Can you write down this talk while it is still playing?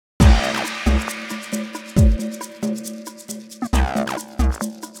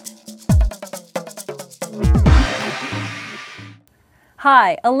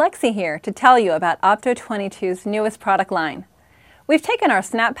Hi, Alexi here to tell you about Opto22's newest product line. We've taken our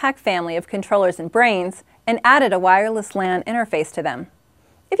SnapPack family of controllers and brains and added a wireless LAN interface to them.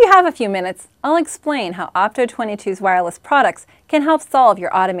 If you have a few minutes, I'll explain how Opto22's wireless products can help solve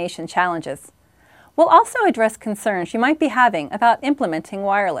your automation challenges. We'll also address concerns you might be having about implementing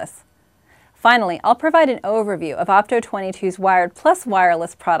wireless. Finally, I'll provide an overview of Opto22's wired plus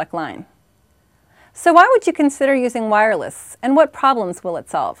wireless product line. So why would you consider using wireless, and what problems will it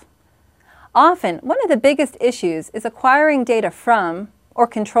solve? Often, one of the biggest issues is acquiring data from, or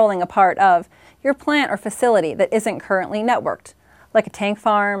controlling a part of, your plant or facility that isn't currently networked, like a tank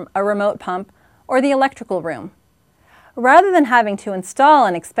farm, a remote pump, or the electrical room. Rather than having to install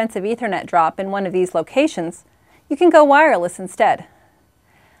an expensive Ethernet drop in one of these locations, you can go wireless instead.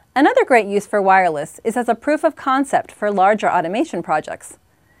 Another great use for wireless is as a proof of concept for larger automation projects.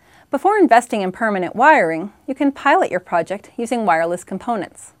 Before investing in permanent wiring, you can pilot your project using wireless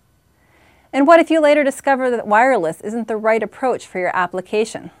components. And what if you later discover that wireless isn't the right approach for your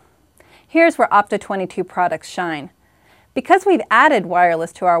application? Here's where Opto22 products shine. Because we've added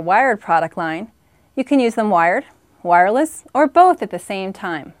wireless to our wired product line, you can use them wired, wireless, or both at the same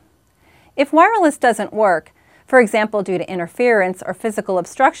time. If wireless doesn't work, for example due to interference or physical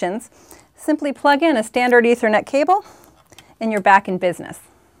obstructions, simply plug in a standard Ethernet cable and you're back in business.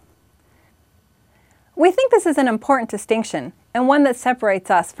 We think this is an important distinction and one that separates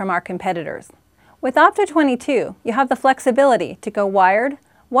us from our competitors. With Opto22, you have the flexibility to go wired,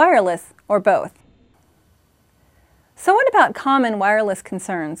 wireless, or both. So what about common wireless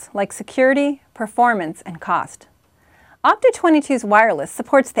concerns like security, performance, and cost? Opto22's wireless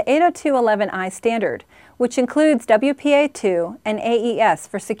supports the 802.11i standard, which includes WPA2 and AES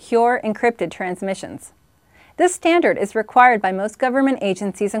for secure encrypted transmissions. This standard is required by most government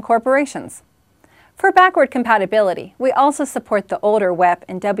agencies and corporations. For backward compatibility, we also support the older WEP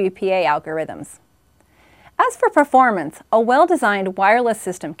and WPA algorithms. As for performance, a well-designed wireless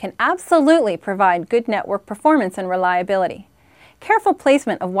system can absolutely provide good network performance and reliability. Careful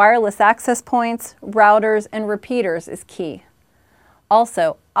placement of wireless access points, routers, and repeaters is key.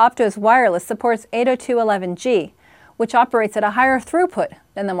 Also, Opto's wireless supports 802.11g, which operates at a higher throughput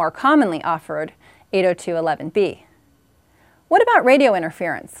than the more commonly offered 802.11b. What about radio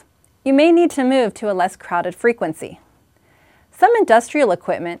interference? You may need to move to a less crowded frequency. Some industrial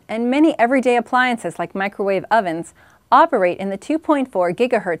equipment and many everyday appliances like microwave ovens operate in the 2.4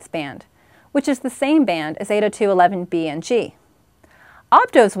 GHz band, which is the same band as 802.11b and g.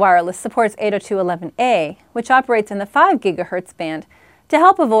 Opto's wireless supports 802.11a, which operates in the 5 GHz band to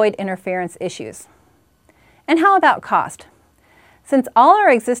help avoid interference issues. And how about cost? Since all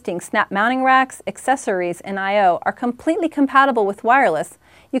our existing snap mounting racks, accessories, and I/O are completely compatible with wireless,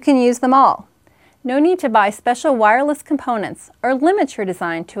 you can use them all. No need to buy special wireless components or limit your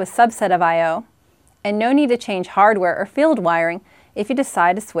design to a subset of I/O, and no need to change hardware or field wiring if you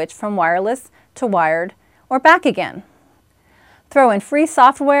decide to switch from wireless to wired or back again. Throw in free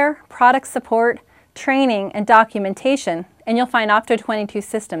software, product support, training, and documentation, and you'll find Opto22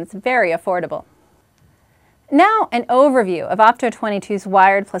 systems very affordable. Now, an overview of Opto22's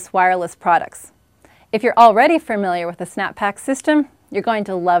wired plus wireless products. If you're already familiar with the SnapPack system, you're going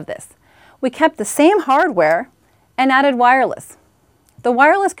to love this. We kept the same hardware and added wireless. The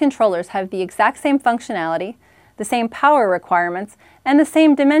wireless controllers have the exact same functionality, the same power requirements, and the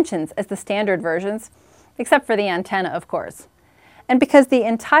same dimensions as the standard versions, except for the antenna, of course. And because the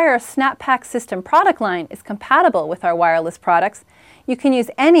entire SnapPack system product line is compatible with our wireless products, you can use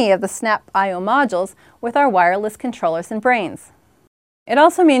any of the Snap I/O modules with our wireless controllers and brains. It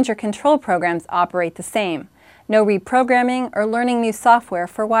also means your control programs operate the same. No reprogramming or learning new software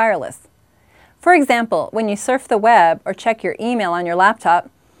for wireless. For example, when you surf the web or check your email on your laptop,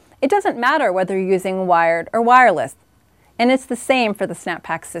 it doesn't matter whether you're using wired or wireless, and it's the same for the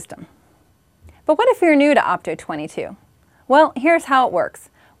SnapPack system. But what if you're new to Opto22? Well, here's how it works.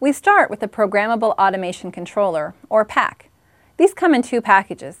 We start with the Programmable Automation Controller, or PAC. These come in two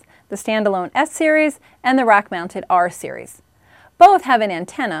packages, the standalone S-Series and the rack-mounted R-Series. Both have an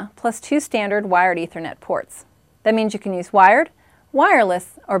antenna plus two standard wired Ethernet ports. That means you can use wired,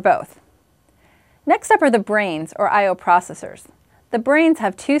 wireless, or both. Next up are the brains, or I/O processors. The brains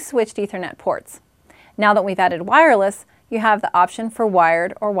have two switched Ethernet ports. Now that we've added wireless, you have the option for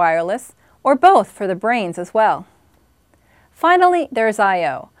wired or wireless, or both for the brains as well. Finally, there's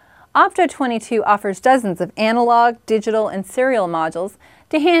I/O. Opto22 offers dozens of analog, digital, and serial modules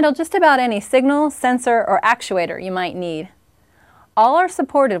to handle just about any signal, sensor, or actuator you might need. All are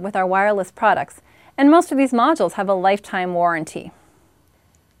supported with our wireless products, and most of these modules have a lifetime warranty.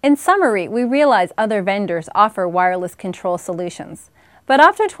 In summary, we realize other vendors offer wireless control solutions, But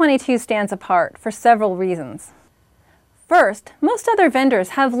Opto22 stands apart for several reasons. First, most other vendors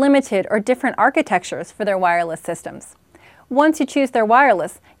have limited or different architectures for their wireless systems. Once you choose their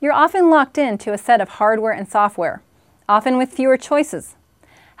wireless, you're often locked into a set of hardware and software, often with fewer choices.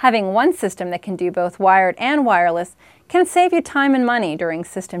 Having one system that can do both wired and wireless can save you time and money during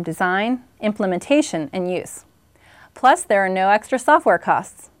system design, implementation, and use. Plus, there are no extra software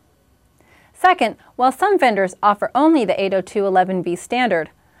costs. Second, while some vendors offer only the 802.11b standard,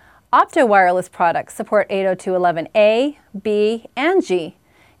 Opto wireless products support 802.11a, b, and g,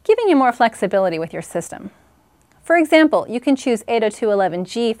 giving you more flexibility with your system. For example, you can choose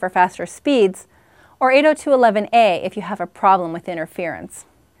 802.11g for faster speeds, or 802.11a if you have a problem with interference.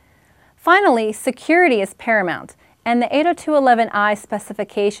 Finally, security is paramount, and the 802.11i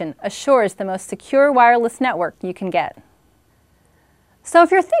specification assures the most secure wireless network you can get. So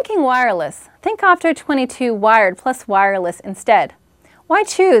if you're thinking wireless, think Opto22 wired plus wireless instead. Why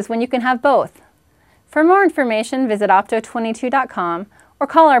choose when you can have both? For more information, visit opto22.com or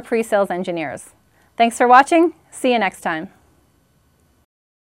call our pre-sales engineers. Thanks for watching. See you next time.